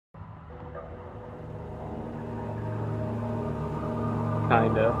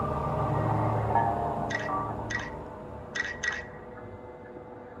Kinda.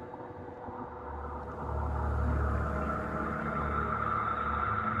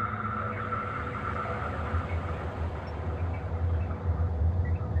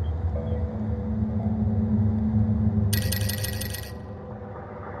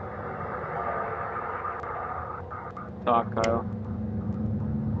 Talk, Kyle.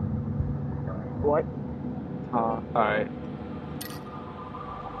 What? Talk. Alright.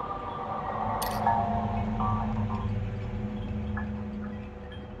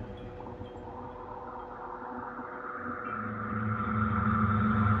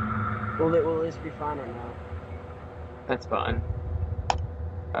 Will this be fine or no? That's fine.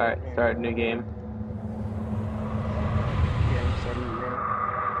 Alright, start a new game. Yeah, I'm starting now.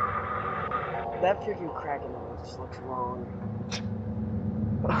 That freaking Kraken level just looks wrong.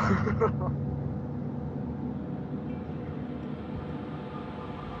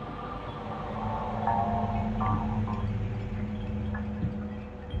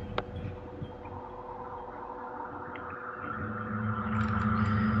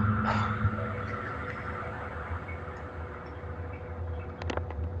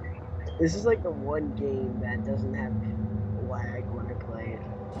 This is like the one game that doesn't have lag when I play it.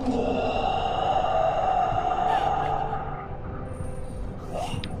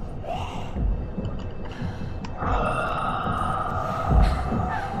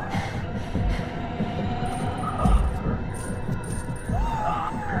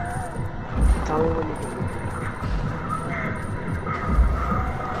 Tell me when you can leave.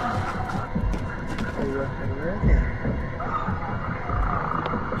 Are you okay?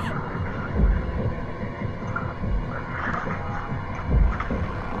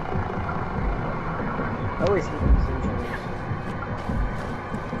 I always hate these intros.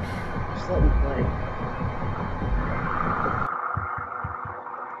 Just let me play.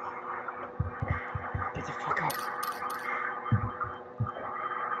 Get the fuck up.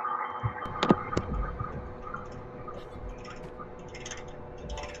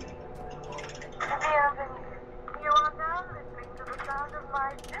 You are now listening to the sound of my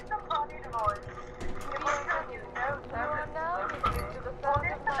disembodied voice. You are now listening to the sound of my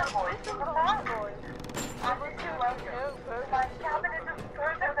disembodied voice. I will do welcome. My cabinet of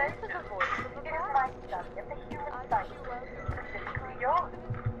perturbations. It is my study of the human psyche, specifically yours.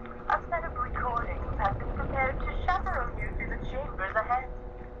 A set of recordings have been prepared to chaperone you through the chambers ahead.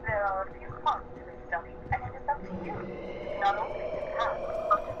 There are a few parts to the study, and it is up to you, not only to pass,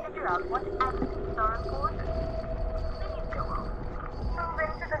 but to figure out what entities are important. Please go on. Move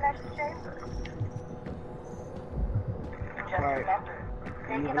into the next chamber. Just Alright. remember,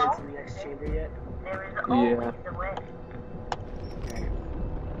 Are you moving into the next chamber yet? there is always a way. Okay.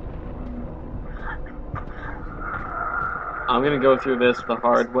 I'm gonna go through this the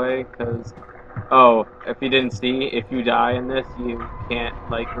hard way, cause... Oh, if you didn't see, if you die in this, you can't,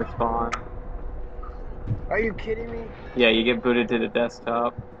 like, respawn. Are you kidding me? Yeah, you get booted to the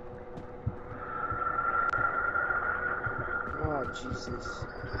desktop. Oh, Jesus.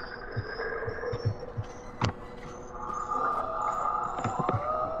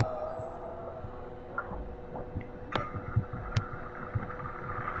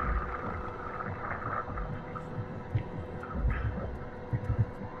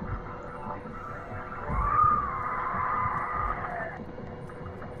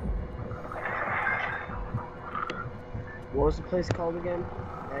 What was the place called again?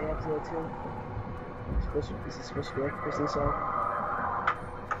 That you have to go to? Is it supposed to be like prison cell?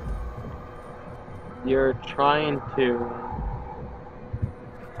 You're trying to...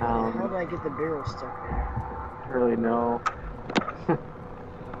 How did I get the barrel stuck there? I don't really know.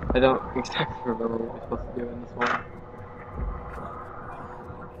 I don't exactly remember what you're supposed to do in this one.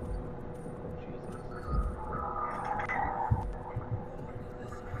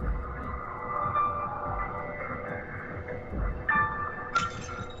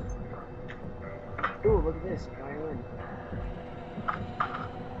 Ooh, look at this, violin.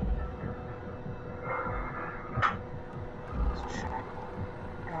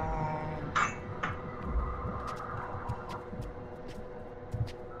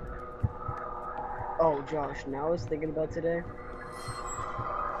 Oh, Josh, now I was thinking about today.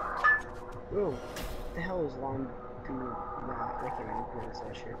 Ooh, what the hell is long do not? I can't even pronounce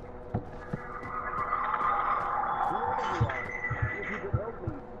that shit. If you could help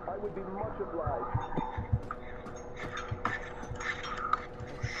me, I would be much obliged.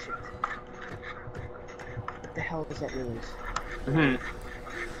 Oh shit. What the hell does that mean?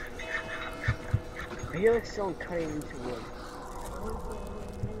 I hear like someone cutting into wood.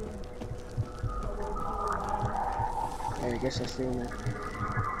 There we go. guess I see him there.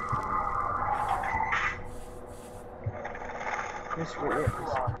 Yes, right there.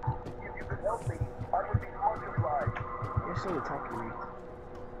 If you could help me, I would be much obliged. You're still attacking me.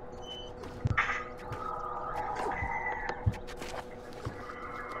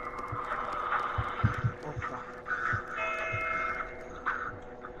 Oh fuck.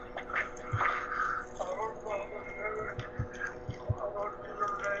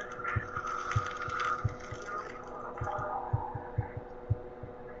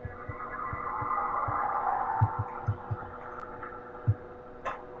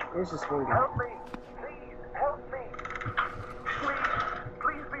 There's this one guy. Help me! Please, help me!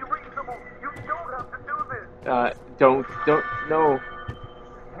 Please be reasonable. You don't have to do this. Don't, no.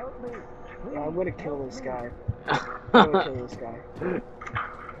 Help me. I'm gonna kill this guy. I'm gonna kill this guy. Can you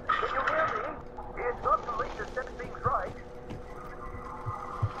hear me? It's not too late to set things right.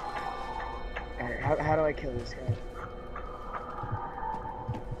 Alright, how do I kill this guy?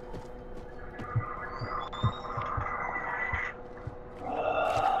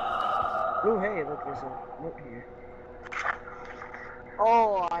 Oh hey, look, there's a note here.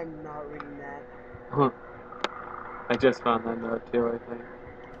 Oh, I'm not reading that. I just found that note too, I think.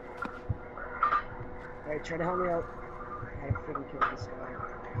 Alright, try to help me out. How to freaking kill this guy.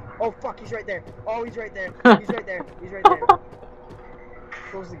 Oh fuck, he's right there. Oh, he's right there. He's right there. He's right there.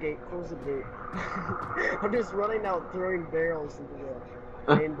 Close the gate. Close the gate. I'm just running out, throwing barrels into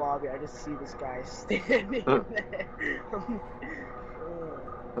the main lobby. I just see this guy standing there.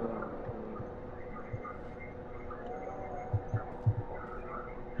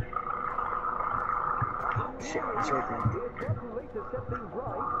 Shit, he's right there. It's not too late to set things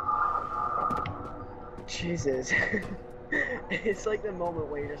right. Jesus. It's like the moment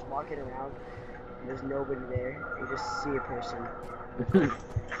where you're just walking around and there's nobody there. You just see a person.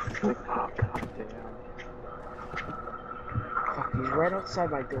 Oh, god damn. Fuck, he's right outside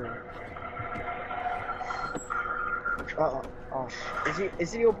my door. Uh-oh. Oh,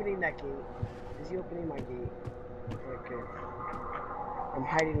 is he opening that gate? Is he opening my gate? Okay. I'm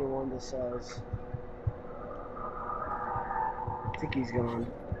hiding in one of the cells. I think he's gone.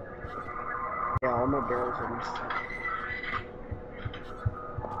 Yeah, all my barrels are messed up.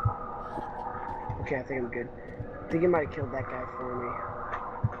 Okay, I think I'm good. I think he might have killed that guy for me.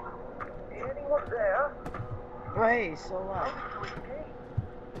 Anyone there? Oh, hey, he's still alive.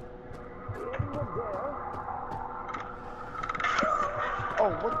 Anyone there?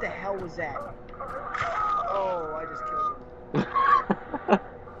 Oh, what the hell was that? Oh, I just killed him.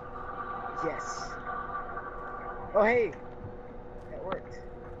 Yes. Oh, hey. That worked.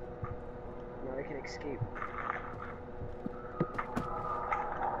 Now I can escape.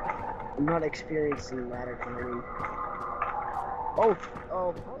 I'm not experiencing ladder climbing. Oh,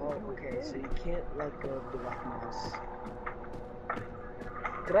 okay, so you can't let go of the left mouse.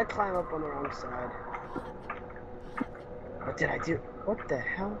 Did I climb up on the wrong side? What did I do? What the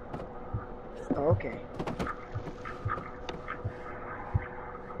hell? Oh, okay.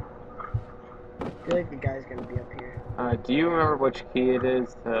 I feel like the guy's gonna be up here. Do you remember which key it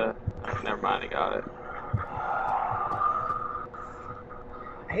is to... never mind, I got it.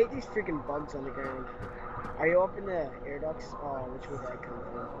 I hate these freaking bugs on the ground. Are you up in the air ducts? Oh, which way did I come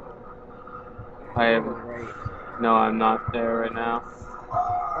from? I am... Right. No, I'm not there right now.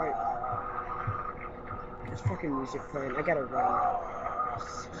 Alright. There's fucking music playing. I gotta run.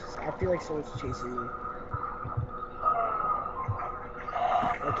 I feel like someone's chasing me.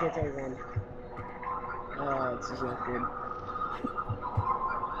 Why can't I run? This is not good.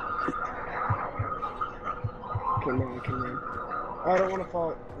 Okay, now I can run. Oh, I don't want to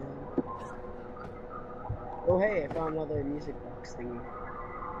fall. Oh, hey, I found another music box thingy.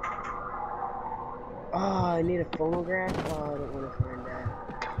 Oh, I need a phonograph? Oh, I don't want to find that.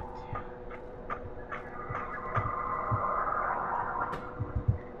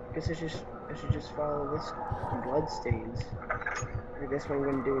 Guess I should just follow this blood stains. I guess what I'm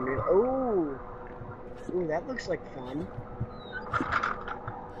gonna do in real. Oh! Ooh, that looks like fun.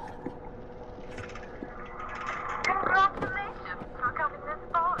 Congratulations for coming this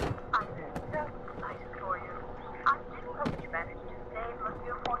far. I'm so excited for you. I didn't know that you managed to save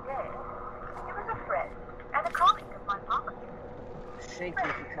Monsieur Fournier. He was a friend and a colleague of my father. Shake me if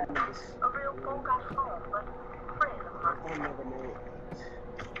you come to this. A real bon garçon, but frail of heart. I'll never know it.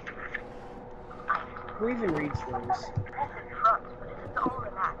 Who even reads those? Impressive front, but it is all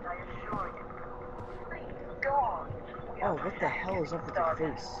an act, I assure you. Please, go on. Oh, what the hell is up with your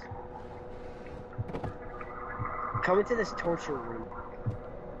face? Come into this torture room.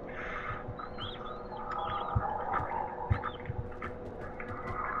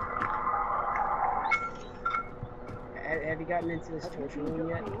 have you gotten into this torture room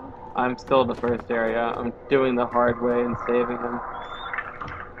yet? I'm still in the first area. I'm doing the hard way and saving him.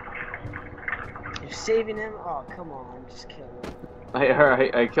 You're saving him? Oh, come on, just kill him.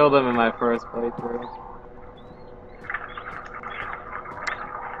 I killed him in my first playthrough.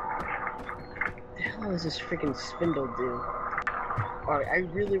 What the hell does this freaking spindle do? Alright, I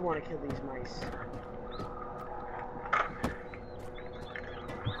really want to kill these mice.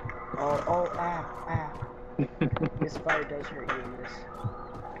 Ah. This fire does hurt you in this.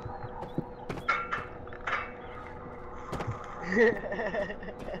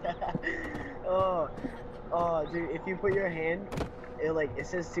 Oh, dude, if you put your hand, it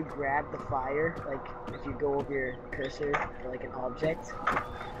says to grab the fire, like, if you go over your cursor for, like, an object,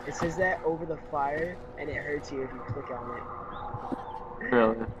 it says that over the fire, and it hurts you if you click on it.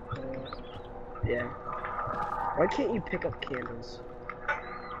 Really? Yeah. Why can't you pick up candles?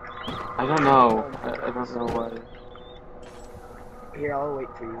 I don't know. I don't know why. Here, I'll wait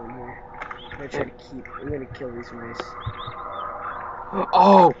for you in here. I'm gonna kill these mice.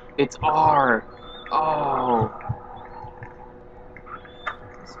 Oh! It's R! Oh!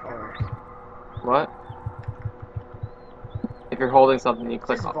 It's R. What? If you're holding something, you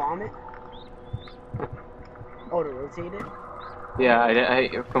click Just on. vomit? Oh, to rotate it? Yeah, I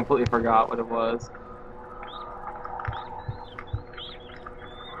completely forgot what it was.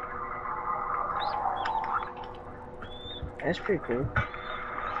 That's pretty cool.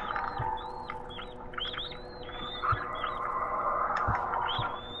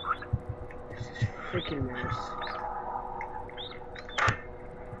 This is freaking mouse.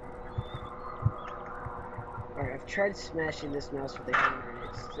 Alright, I've tried smashing this mouse with a hammer and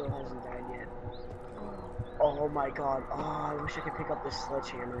it still hasn't died yet. Oh my god. Oh, I wish I could pick up this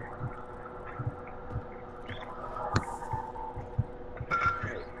sledgehammer.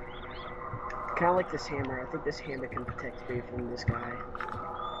 Kind of like this hammer. I think this hammer can protect me from this guy.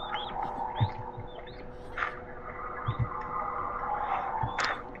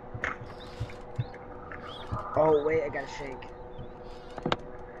 Oh wait, I got a shank.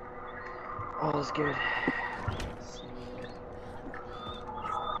 Oh, that's good.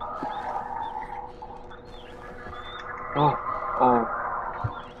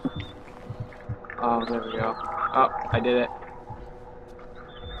 Oh, there we go. Oh, I did it.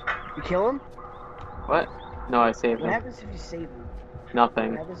 You kill him? What? No, I saved What him. happens if you save him?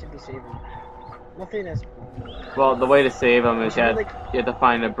 Nothing. What happens if you save him? Nothing. That's Well, the way to save him is You that like- you have to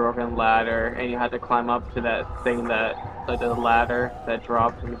find a broken ladder, and you have to climb up to that thing like the ladder that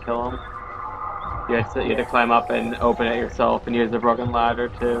drops when you kill him. You have to climb up and open it yourself, and use the broken ladder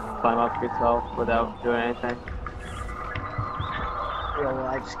to climb up yourself without doing anything. Yeah, well,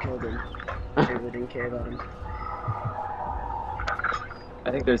 I just killed him. I really didn't care about him.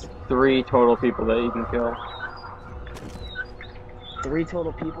 I think there's 3 total people that you can kill. 3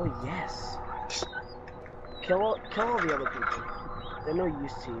 total people? Yes. Kill all the other people. They're no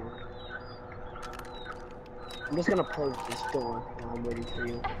use to you. I'm just gonna close this door while I'm waiting for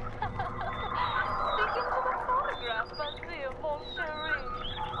you. Speaking to the photograph, Basile, mon chéri.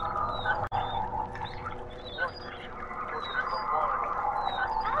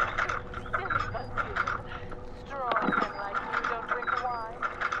 Silly Basile. Strong men like you don't drink wine.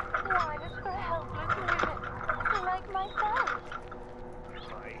 Wine is for helpless women, like myself.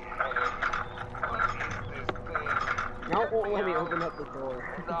 Now it won't let me open up the door.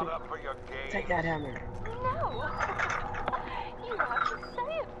 Not up for your game. Take that hammer. No. You have to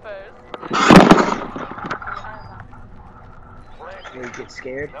say it first. Will you get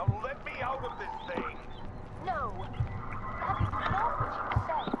scared? Now let me out of this thing. No. That is not what you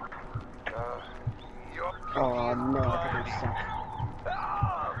say. You're Oh no, I think I'm stuck.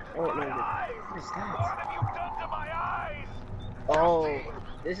 Ah, Oh no, my eyes! what is What that? have you done to my eyes? Oh,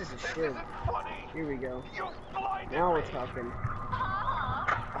 this is a This shield. isn't funny. Here we go. You blinded Now we're me. talking. Ah,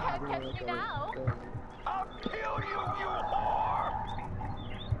 Ah, can't no, catch we're me going. now. Go. I'll kill you, you whore!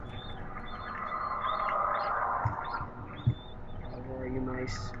 Where are you,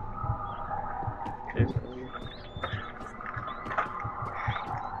 mice?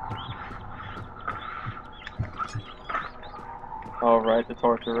 Oh, right, the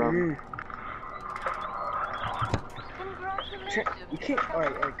torture room. Congratulations. You can't.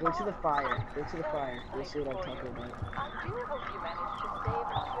 Alright, go to the fire. Go to the fire. You'll see what I'm talking about. I do hope you managed to save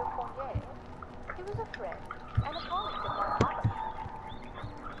Monsieur Fournier. He was a friend and a colleague of my father.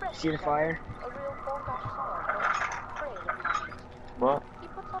 Fresh See the together, fire? A real bon garçon, but frail at night. What? He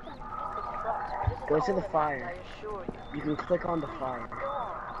puts up an impressive front, but it is Go to all the in mind, fire. I assure you. You can click on the Please, fire. go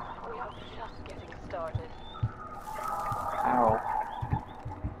on. We are just getting started. Ow.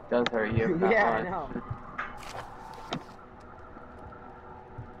 Does hurt you. that Yeah, I much. know.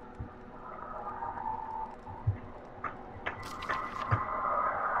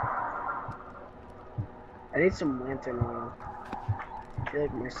 need some lantern oil. I feel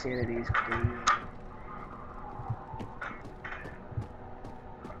like my sanity is getting low.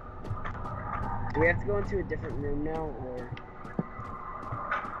 Do we have to go into a different room now, or?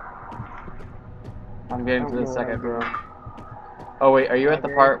 I'm I getting don't to the know what second I'm doing. room. Oh wait, are you at the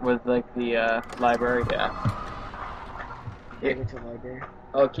Library? part with like the library? Yeah. Yeah, go to the library.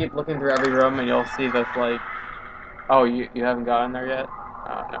 Oh, keep looking through every room and you'll see this like. Oh, you haven't gotten there yet?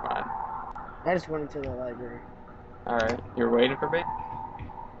 Oh, never mind. I just went into the library. All right, you're waiting for me.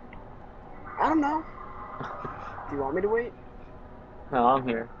 I don't know. Do you want me to wait? No, I'm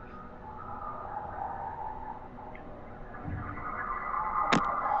here.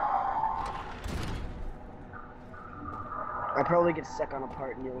 I'll probably get stuck on a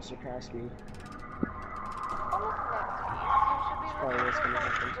part and you'll surpass me. On this next piece, you should be Probably looking what's for gonna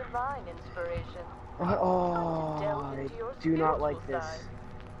some happen. divine inspiration. Oh, Delve I into your do not spiritual like this. side.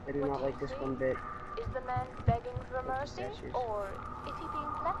 I do What not do like you this see? one bit. Is the man begging for Like the mercy, statues. or is he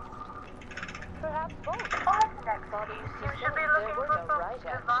being blessed? Perhaps both. On this next Father piece, used to you say should be there looking were for no some right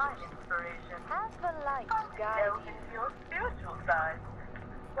divine answers. inspiration. Have the light guide Delve you. into your spiritual side.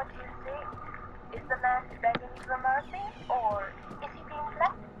 What do you see? Is the man begging for mercy, or is he being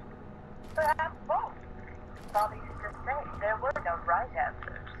blessed? Perhaps both. Father used to say there were no right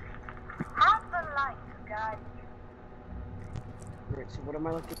answers. Have the light guide you. Alright, so what am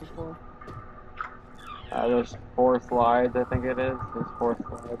I looking for? There's 4 slides, I think it is. There's 4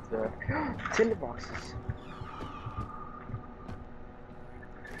 slides there. Tinder boxes.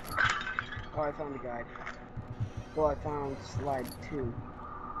 Oh, I found a guide. Well, I found slide 2.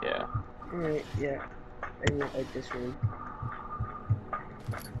 Yeah. Alright, yeah. I do not like this room.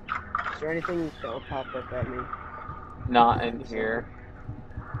 Is there anything that will pop up at me? Not in here.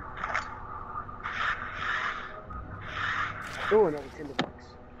 Oh, another tinder box.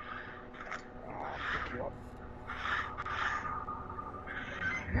 Oh, I'll pick you up.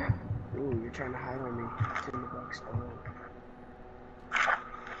 Ooh, you're trying to hide on me. Tinder box. Oh.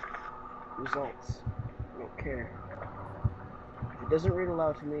 Results. I don't care. If it doesn't read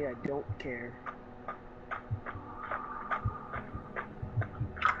aloud to me, I don't care.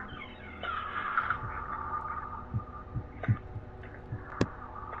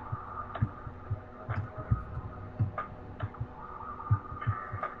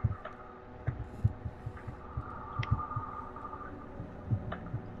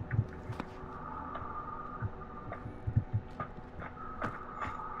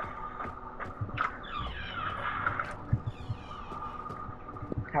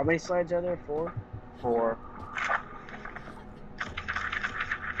 How many slides are there? 4? 4.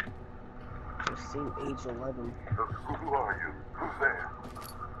 Justine, age 11. Who are you? Who's there?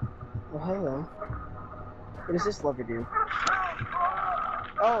 Well, hello. What does this lover do?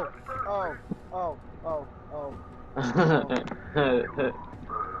 Oh, oh, oh, oh, oh.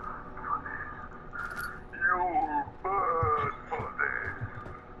 You bird body.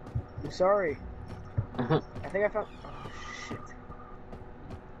 I'm sorry. I think I found. Oh, shit.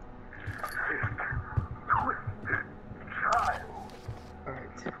 Twisted child.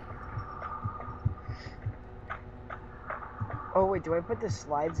 Alright. Oh, wait, do I put the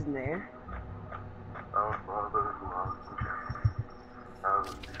slides in there? Our Father who art in heaven,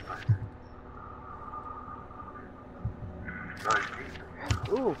 hallowed be thy name. Thy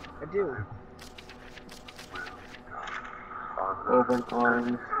kingdom Ooh, I do. will be done on Open earth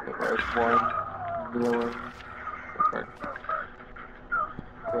arms. There's 1. Kneeling. Okay.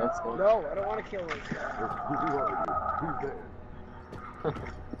 Yes, No, I don't want to kill this guy. Who are you? Who's there?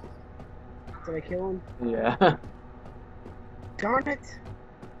 Did I kill him? yeah. Darn it!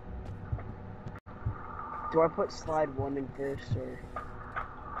 Do I put slide 1 in first, or?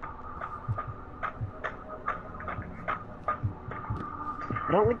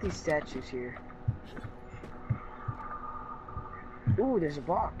 I don't like these statues here. Ooh, there's a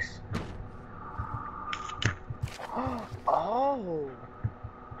box. Oh!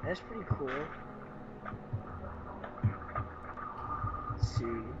 That's pretty cool. Let's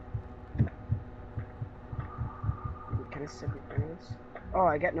see. Can I separate those? Oh,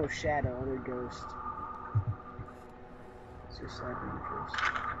 I got no shadow. I'm a ghost. Let's do slide 1 first.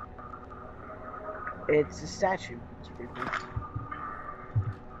 It's a statue. It's pretty cool.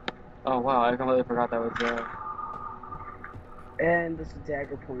 Oh wow, I completely forgot that was there. And there's a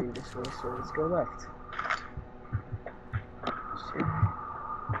dagger pointing this way, so let's go left. See?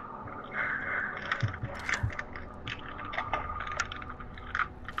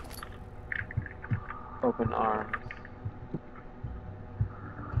 Open arms.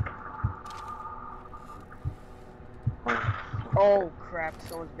 Oh crap,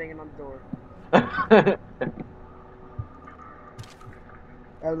 someone's banging on the door.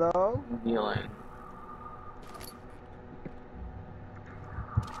 Hello? Kneeling.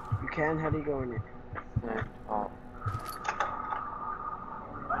 You can? How do you go in it? Oh.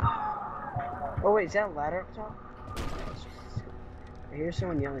 Oh wait, is that a ladder up top? I hear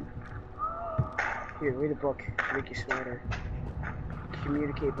someone yelling. Here, read a book. Make you smarter.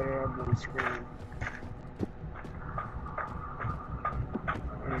 Communicate better than screaming.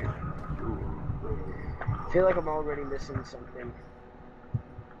 Alright. I feel like I'm already missing something.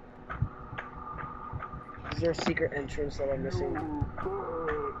 Is there a secret entrance that I'm missing?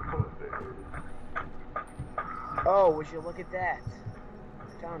 Oh, would you look at that?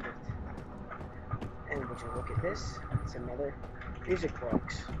 I found it. And would you look at this? It's another music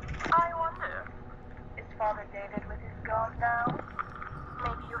box. I wonder, is Father David with his God now?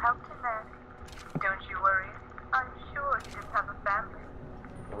 Maybe you helped him then. Don't you worry. I'm sure he didn't have a family.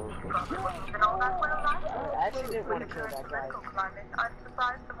 He probably wasn't even all that well liked. I actually didn't want to kill Current that guy. political climate, I'm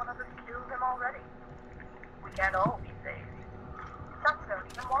surprised someone hasn't killed him already. We can't all be saved. Some don't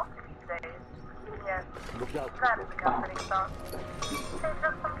even want to be saved. Yes, that is a comforting thought. Saves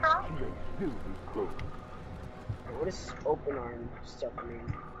us from trying. What does open arm stuff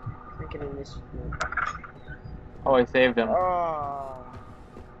mean? Thinking in this. No. Oh, I saved him. Oh.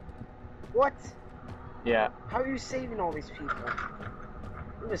 What? Yeah. How are you saving all these people?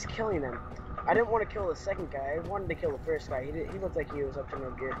 I'm just killing them. I didn't want to kill the second guy. I wanted to kill the first guy. He looked like he was up to no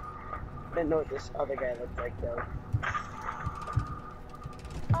good. I didn't know what this other guy looked like though.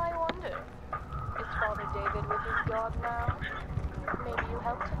 I wonder, is Father David with his God now? Maybe you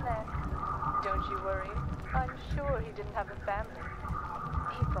helped him then. Don't you worry. I'm sure he didn't have a family.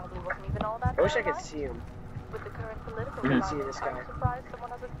 He probably wasn't even all that I wish I well could liked. see him. With the current political Mhm. climate, See this guy. I'm surprised someone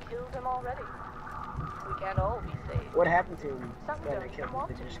hasn't killed him already. We can't all be saved. What happened to him Some when I don't killed him? want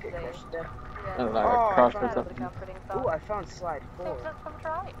Did he to just be get crushed saved. to death? I Yeah. don't know, Oh, I I crushed or found That is a something. comforting Ooh, thought. I found slide 4. Saves us from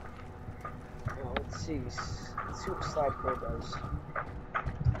trying. Well, let's see. Let's see what slide 4 does.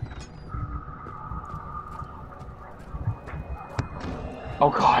 Oh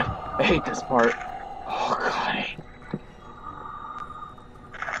god, I hate this part. Oh god, I hate.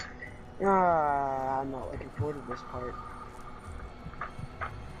 I'm not looking forward to this part.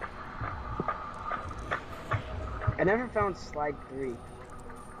 I never found slide 3.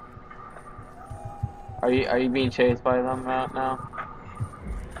 Are you being chased by them now?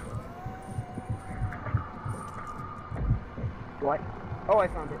 What? Oh, I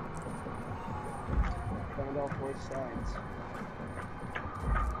found it. Found all 4 slides.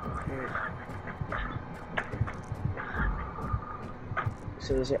 Alright.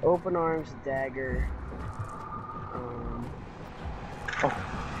 So there's an open arms, dagger,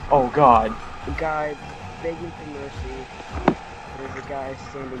 Oh god. a guy begging for mercy. There's a guy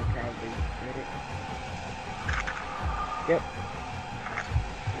standing proudly. Right? Yep.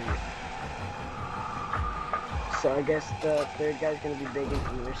 Alright. So I guess the third guy's gonna be begging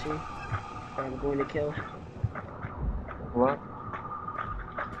for mercy. That I'm going to kill. What?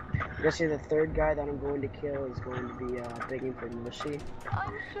 I guess the third guy that I'm going to kill is going to be begging for mercy.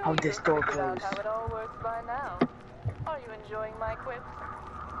 I'm sure Oh, you've this door figured out closed. how it all works by now. Are you enjoying my quips?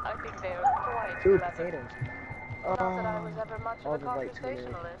 I think they are quite Ooh, clever. potatoes. Not that I was ever much all of a the lights went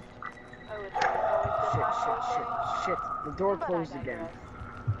out. conversationalist. Poetry has always been Shit, my shit, shit, forte. shit. The door But closed I again.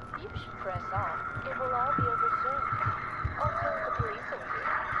 digress. You should press on. It will all be over soon. Also, the police are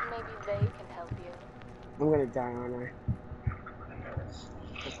here. Maybe they can help you. I'm gonna die, aren't I?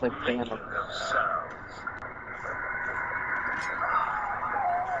 It's like Phantom.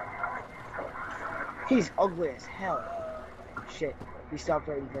 He's ugly as hell. Shit, he stopped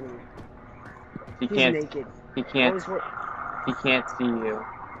right in front of me. He He's can't. naked. He I can't. was wor- He can't see you,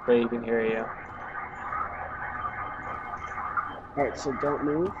 but he can hear you. Alright, so don't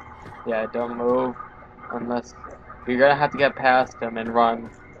move. Yeah, don't move unless you're gonna have to get past him and run.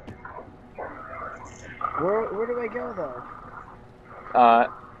 Where do I go though?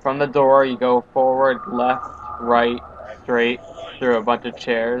 From the door, you go forward, left, right, straight through a bunch of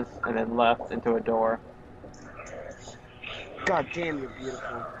chairs, and then left into a door. God damn, you're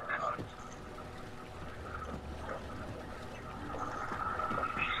beautiful.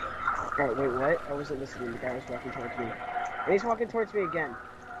 Alright, wait, what? I wasn't listening. The guy was walking towards me. And he's walking towards me again.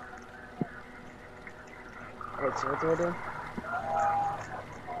 Alright, so what do I do?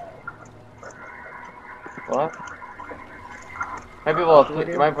 What? Might be What do I able do?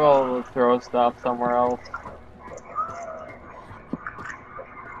 to, you might be able to throw stuff somewhere else.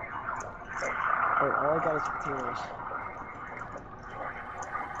 Oh, all I got is potatoes.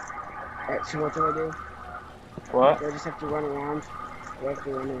 Alright, so what do I do? What? Do I just have to run around? Do I have to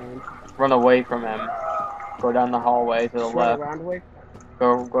run around? run away from him. Go down the hallway to the Just run left. around way.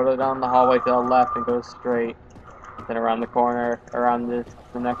 Go down the hallway to the left and go straight. Then around the corner, around the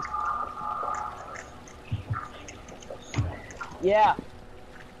next. Yeah.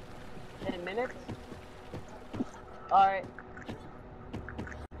 10 minutes? Alright.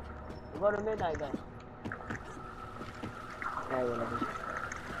 We'll go to midnight then. Yeah, whatever.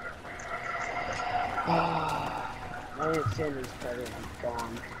 My insanity's better. I'm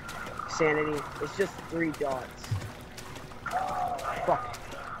gone. Sanity. It's just 3 dots. Fuck.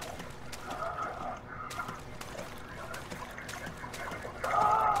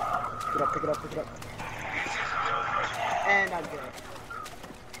 Pick it up, pick it up. And I'm dead.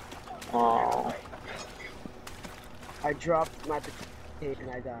 Oh. I dropped my potato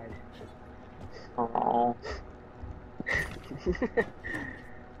and I died. Oh.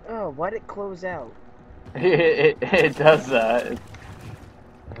 Oh, why'd it close out? It does that.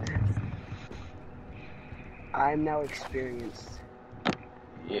 I'm now experienced.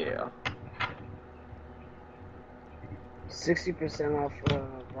 Yeah. 60% off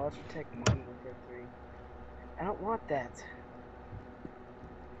Logitech Modern Warfare 3. I don't want that.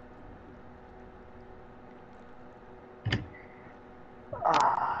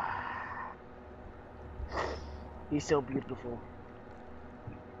 Ah. He's so beautiful.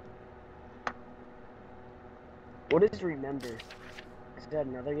 What is Remember? Is that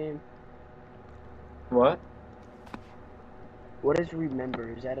another game? What? What is Remember?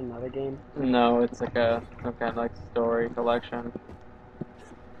 Is that another game? No, it's like a some kind of like story collection.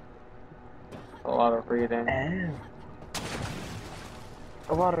 A lot of reading. Oh.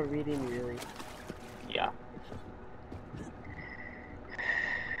 A lot of reading, really. Yeah.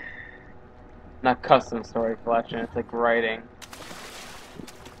 Not custom story collection, it's like writing.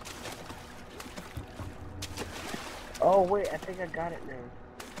 Oh wait, I think I got it now.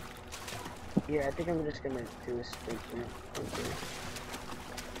 Yeah, I think I'm just gonna do a sprint through. Okay.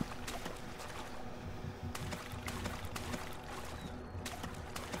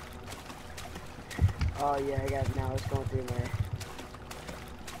 Oh yeah, I got it now. It's going through my...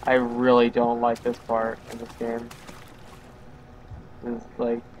 I really don't like this part in this game. It's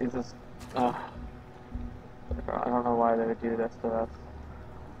like, it's just, I don't know why they would do this to us.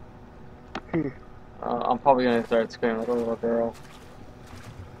 I'm probably gonna start screaming like a little girl.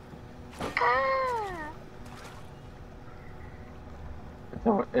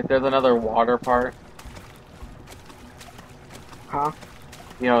 So, if there's another water part, Huh?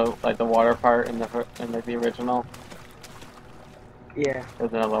 you know, like the water part in the original, Yeah.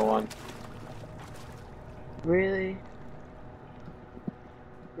 there's another one. Really?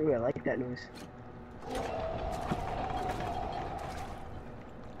 Ooh, I like that noise.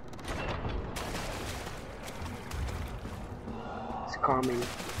 It's calming.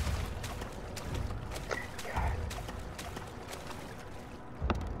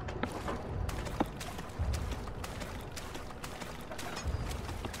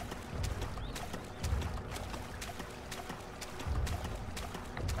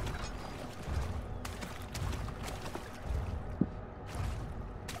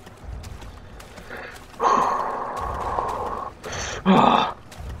 God.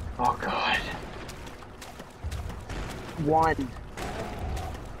 Oh god. One.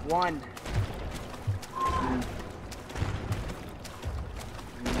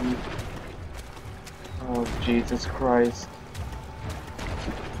 Oh Jesus Christ.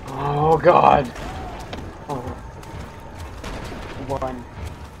 Oh god. Oh. One.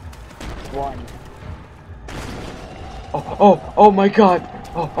 Oh my god.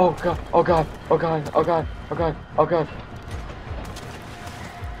 Oh god. Oh god. Oh god. Oh god. Oh god. Oh god.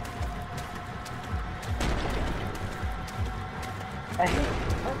 I hate it.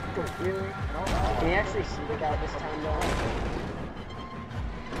 Really? Can you actually see the guy this time though?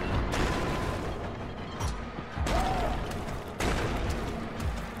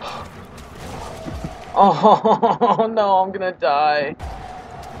 Oh no, I'm gonna die.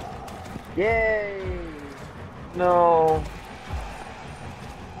 Yay! No.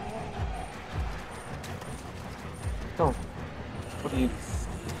 No. What are you?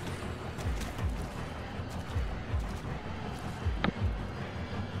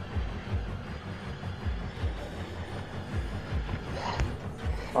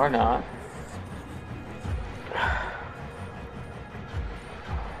 Or not.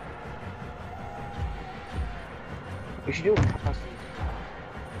 You should do a custom.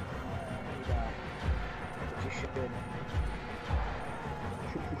 Yeah. You should.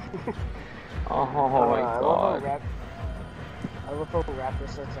 Oh my I love god. how Raptor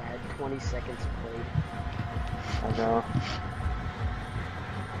says I had 20 seconds played. I know.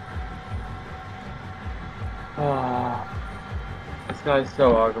 This guy's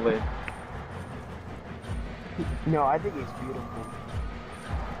so ugly. No, I think he's beautiful.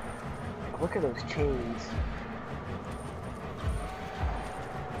 Look at those chains.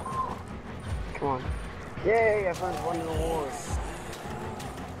 Come on. Yay, I found one reward.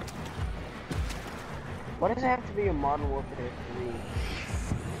 Why does it have to be a Modern Warfare 3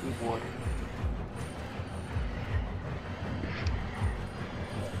 keyboard?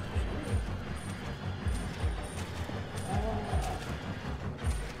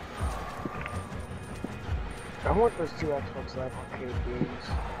 I want those two Xbox Live Arcade games.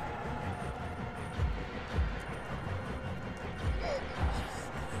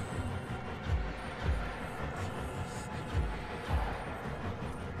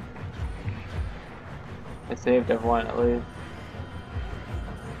 I saved everyone at least.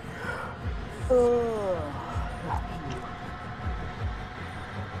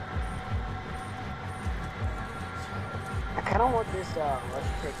 I kind of want this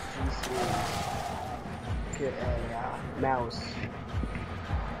Logitech G Series mouse.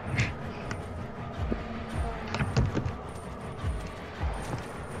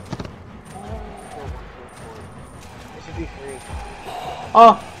 It should be free.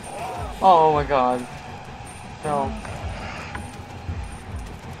 Oh! Oh my god. No.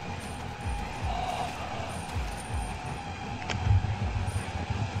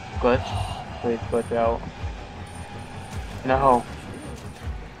 Glitch? Please glitch out. No.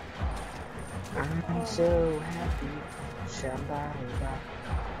 I'm so happy. Somebody rock.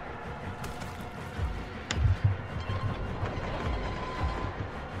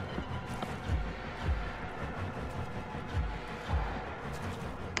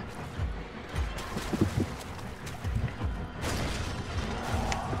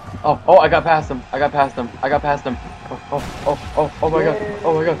 Oh, I got past him. I got past him. Oh my god.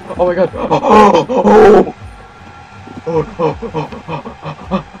 Oh my god. Oh my god.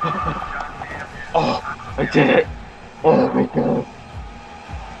 Oh, I did it. Oh my god.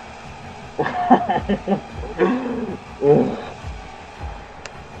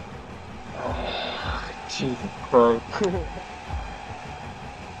 Jesus Christ.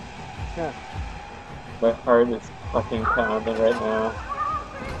 My heart is fucking pounding right now.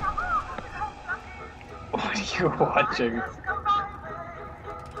 What are you watching?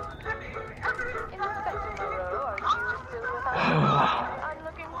 Inspector Moreau, are you still with us? I'm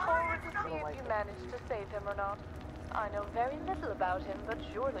looking forward to see if you managed to save him or not. I know very little about him, but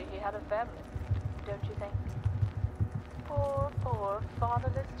surely he had a family, don't you think? Poor,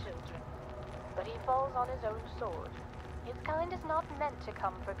 fatherless children. But he falls on his own sword. His kind is not meant to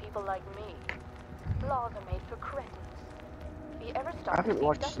come for people like me. Laws are made for cretins. If he ever I haven't starts, he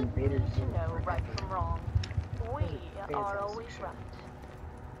watched doesn't Invaders need to in know forever. right from wrong. We are Fantastic always show. right.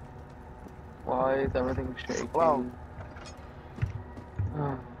 Why is everything shaking? Well,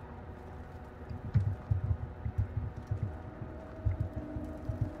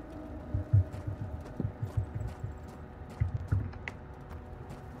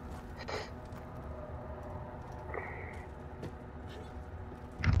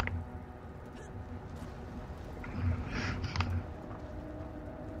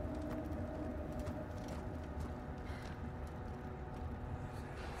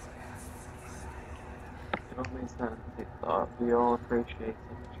 It all makes sense. He thought we all appreciate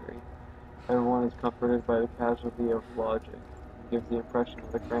symmetry. Everyone is comforted by the casualty of logic. It gives the impression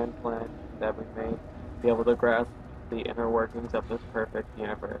of the grand plan that we may be able to grasp the inner workings of this perfect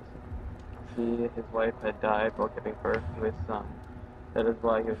universe. See, his wife had died while giving birth to his son. That is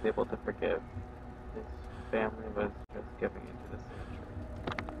why he was able to forgive. His family was just giving into the symmetry.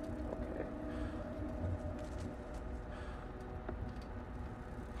 Okay.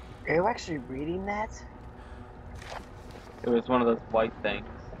 are you actually reading that? It was one of those white things,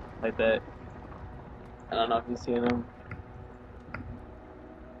 like that. I don't know if you've seen them.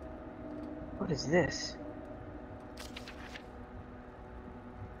 What is this?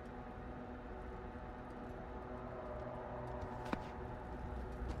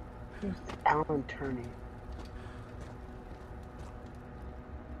 Who's Alan Turney?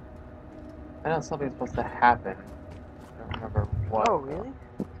 I know something's supposed to happen. I don't remember what. Oh, really?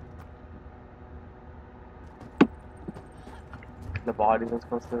 The body was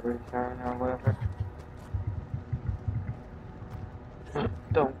supposed to return or whatever.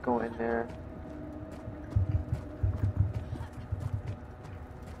 Don't go in there.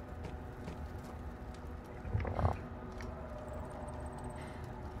 Wow.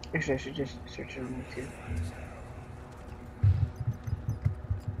 Actually, I should just search it on YouTube.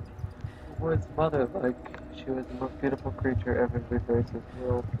 What's mother like? She was the most beautiful creature ever reversed his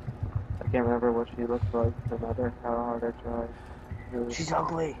will. I can't remember what she looks like, no matter how hard I try. She's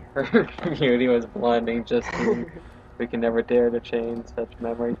ugly. Her beauty was blinding, Justine. We can never dare to change such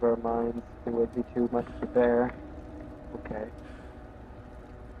memories of our minds. It would be too much to bear. Okay.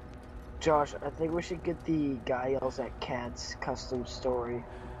 Josh, I think we should get the Guy Yells at Cats custom story.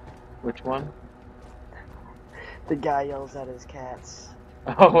 Which one? The guy yells at his cats.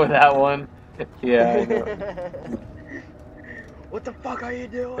 Oh, that one? Yeah, I know. What the fuck are you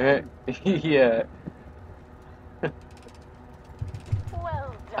doing? Yeah.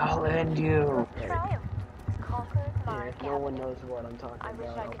 Well done. I'll end you. Triumph. Conquered my If no one cabinet. knows what I'm talking I wish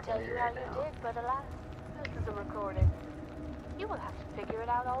about, I I'll could tell you how right you now. did, but alas, this is a recording. You will have to figure it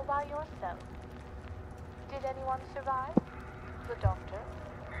out all by yourself. Did anyone survive? The doctor?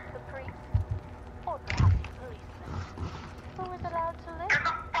 The priest? Or perhaps the policeman? Who was allowed to live?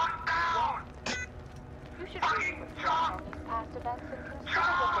 Yes. You should really reflect on these past events and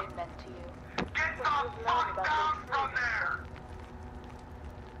consider what they meant to you. What you have learned about your true nature.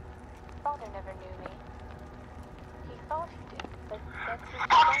 Father never knew me. He thought he did, but then he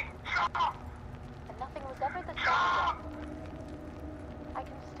forgot. And nothing was ever the same again. I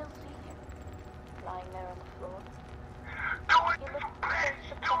can still see him, lying there on the floor. He looked so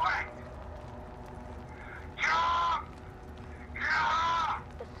surprised.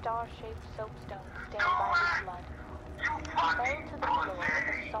 The star-shaped soapstone stained by his blood fell to the floor with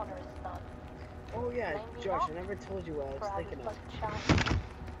a sonorous thud. Oh yeah, Blame me Josh, not, I never told you what I for was I was thinking but of. a child.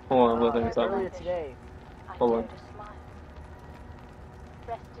 Hold on, I'm looking at Earlier something. today. I Hold dare on. to smile.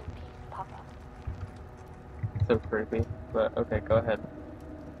 Rest in peace, Papa. So creepy. But okay, go ahead.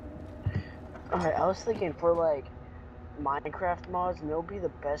 Alright, I was thinking for like Minecraft mods, and it'll be the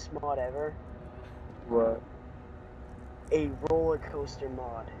best mod ever. What? A roller coaster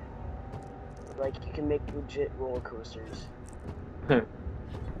mod. Like you can make legit roller coasters.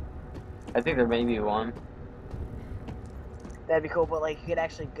 I think there may be one. That'd be cool, but like you could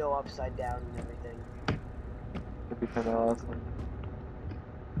actually go upside down and everything. It'd be kind of awesome.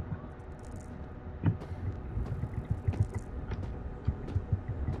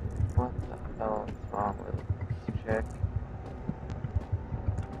 What the hell is wrong with this chick?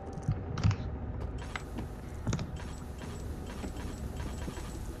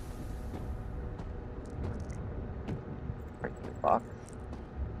 Break the box.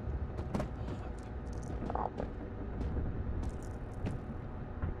 Oh, but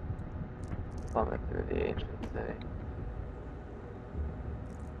plummet through the ancient city.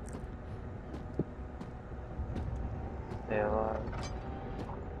 Stay alive.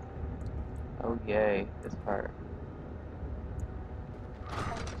 Oh yay, this part.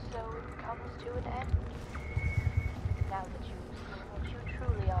 And so it comes to an end. Now that you've seen what you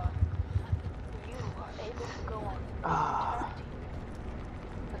truly are, you are able to go on into eternity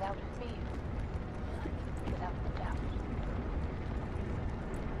without fear, without doubt.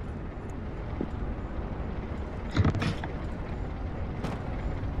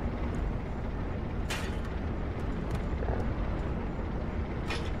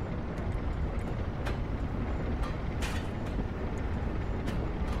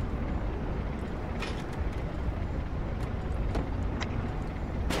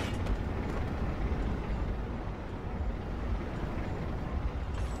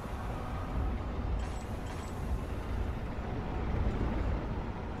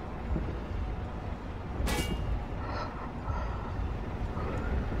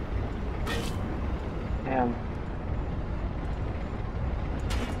 Damn.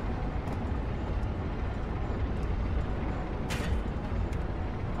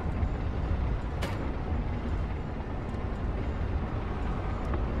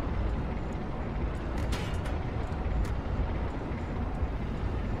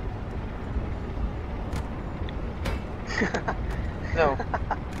 No.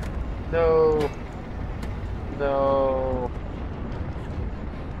 No. No.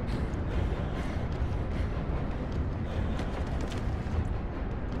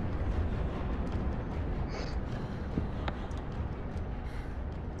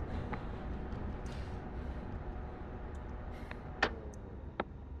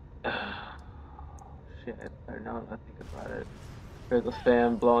 Shit, I don't know what I think about it. There's a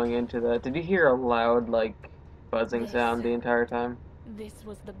fan blowing into that. Did you hear a loud, like, buzzing sound the entire time? This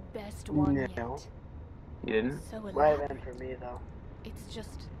was the best one No. yet. You didn't? So Right then elaborate. for me though. It's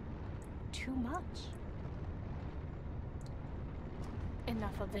just too much.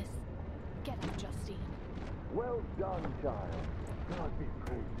 Enough of this. Get up, Justine. Well done, child. God be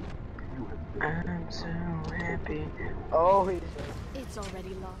praised. You have been I'm so happy. Oh, he's It's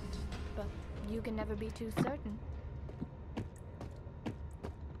already locked, but you can never be too certain.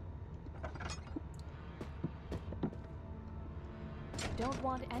 don't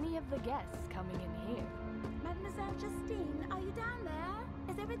want any of the guests coming in here. Mademoiselle Justine, are you down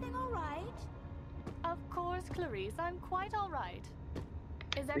there? Is everything all right? Of course, Clarice, I'm quite all right.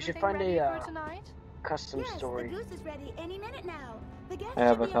 Is We should everything find ready a for tonight? custom Yes, story. the goose is ready any minute now. The guests I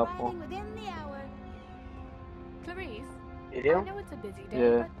have should a be couple. arriving within the hour. Clarice, You I do? know it's a busy day,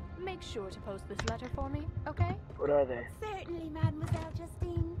 Yeah. but make sure to post this letter for me, okay? What are they? Certainly, Mademoiselle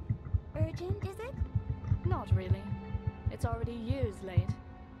Justine. Urgent, is it? Not really. It's already years late.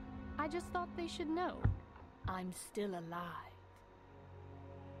 I just thought they should know. I'm still alive.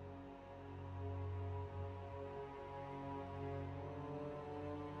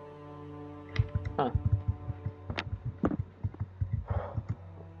 Huh.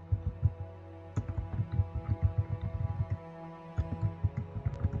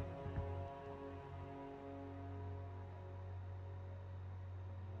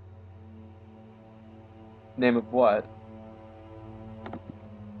 Name of what?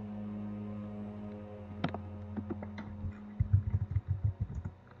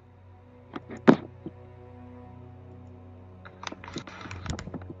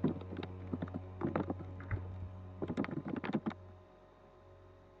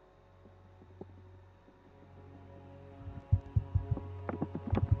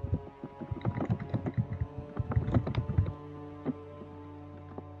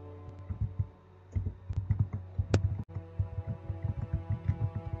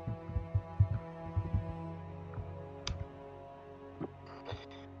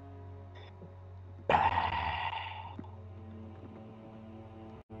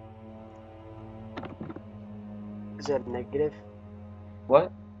 Is that negative?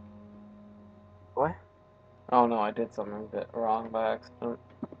 What? What? Oh no, I did something a bit wrong by accident.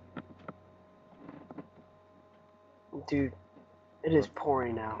 Dude, it is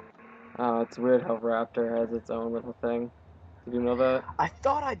pouring out. Oh, it's weird how Raptor has its own little thing. Did you know that? I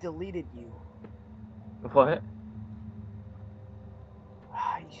thought I deleted you. What?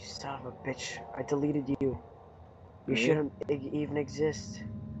 Ah, you son of a bitch. I deleted you. You Me? shouldn't even exist.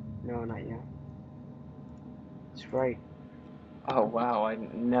 No, not you. That's right. Oh wow, I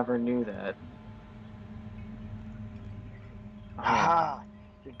never knew that. Oh. Haha!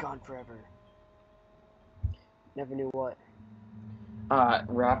 You're gone forever. Never knew what.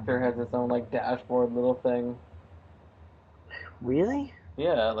 Raptor has its own like dashboard little thing. Really?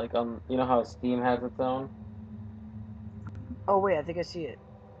 Yeah, like you know how Steam has its own? Oh wait, I think I see it.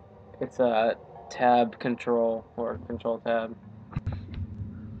 It's a tab control or control tab.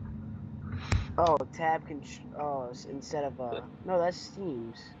 Oh, tab can. Oh, instead of no, that's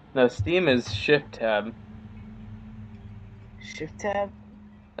Steam's. No, Steam is shift tab. Shift tab.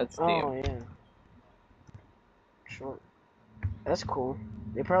 That's Oh Steam. yeah. Sure. That's cool.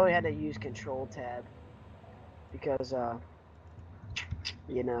 They probably had to use control tab because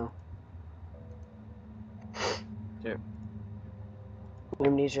you know, Dude.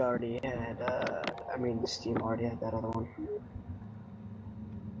 Amnesia already had. I mean, Steam already had that other one.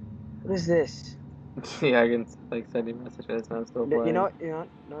 What is this? Yeah, I can like send you messages and I'm still You playing. know,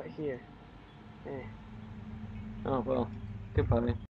 not here. Eh. Oh well. Goodbye.